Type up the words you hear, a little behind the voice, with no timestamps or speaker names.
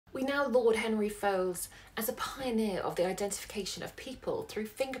We now laud Henry Foulds as a pioneer of the identification of people through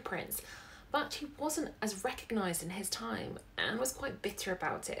fingerprints, but he wasn't as recognised in his time and was quite bitter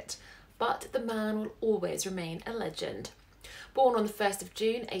about it. But the man will always remain a legend. Born on the 1st of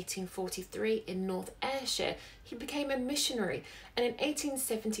June 1843 in North Ayrshire, he became a missionary and in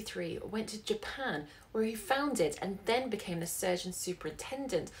 1873 went to Japan, where he founded and then became the surgeon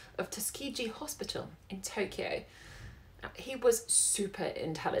superintendent of Tuskegee Hospital in Tokyo. He was super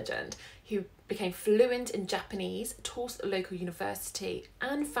intelligent. He became fluent in Japanese, taught at the local university,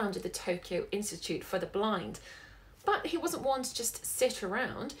 and founded the Tokyo Institute for the Blind. But he wasn't one to just sit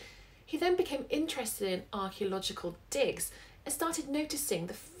around. He then became interested in archaeological digs and started noticing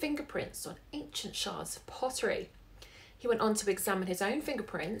the fingerprints on ancient shards of pottery. He went on to examine his own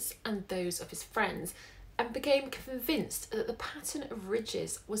fingerprints and those of his friends and became convinced that the pattern of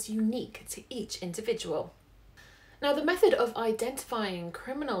ridges was unique to each individual. Now, the method of identifying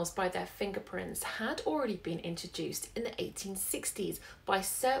criminals by their fingerprints had already been introduced in the 1860s by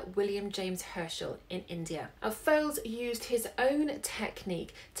Sir William James Herschel in India. Now, Foulds used his own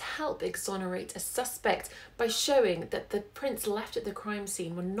technique to help exonerate a suspect by showing that the prints left at the crime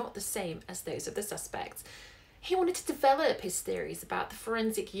scene were not the same as those of the suspects. He wanted to develop his theories about the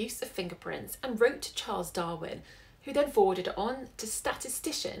forensic use of fingerprints and wrote to Charles Darwin, who then forwarded it on to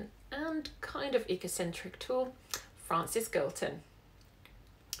statistician and kind of egocentric tool Francis Galton.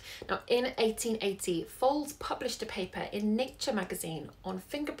 Now, in 1880, Foulds published a paper in Nature magazine on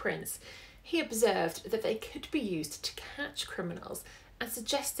fingerprints. He observed that they could be used to catch criminals and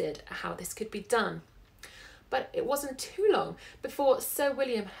suggested how this could be done. But it wasn't too long before Sir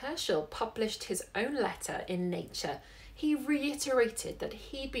William Herschel published his own letter in Nature. He reiterated that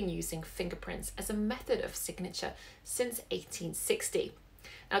he'd been using fingerprints as a method of signature since 1860.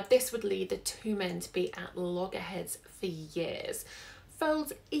 Now, this would lead the two men to be at loggerheads for years.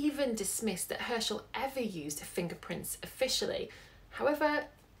 Foulds even dismissed that Herschel ever used fingerprints officially. However,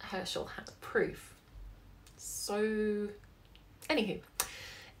 Herschel had proof. So, anywho,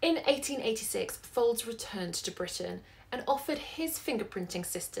 in 1886, Foulds returned to Britain and offered his fingerprinting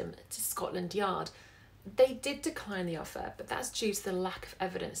system to Scotland Yard. They did decline the offer, but that's due to the lack of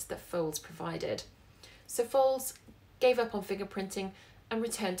evidence that Foulds provided. So Foulds gave up on fingerprinting and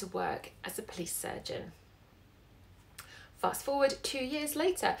returned to work as a police surgeon. Fast forward 2 years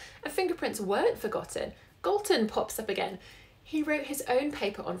later, and fingerprints weren't forgotten. Galton pops up again. He wrote his own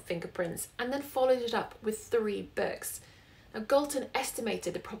paper on fingerprints and then followed it up with 3 books. Now, Galton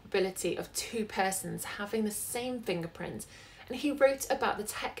estimated the probability of 2 persons having the same fingerprint, and he wrote about the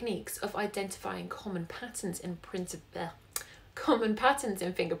techniques of identifying common patterns in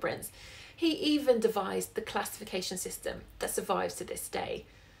fingerprints. He even devised the classification system that survives to this day.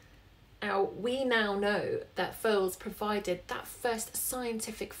 Now, we now know that Foulds provided that first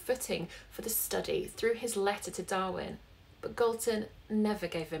scientific footing for the study through his letter to Darwin, but Galton never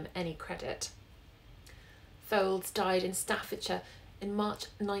gave him any credit. Foulds died in Staffordshire in March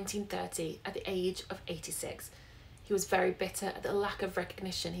 1930 at the age of 86. He was very bitter at the lack of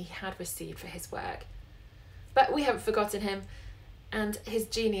recognition he had received for his work. But we haven't forgotten him, and his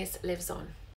genius lives on.